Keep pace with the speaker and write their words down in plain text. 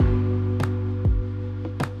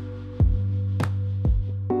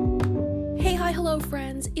Hello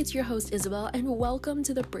friends, it's your host Isabel and welcome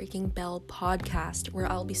to the Breaking Bell podcast, where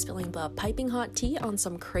I'll be spilling the piping hot tea on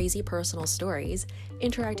some crazy personal stories,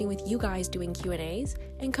 interacting with you guys doing Q&As,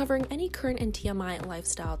 and covering any current and TMI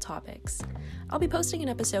lifestyle topics. I'll be posting an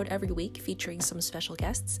episode every week featuring some special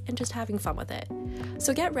guests and just having fun with it.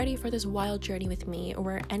 So get ready for this wild journey with me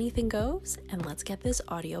where anything goes, and let's get this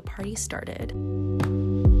audio party started.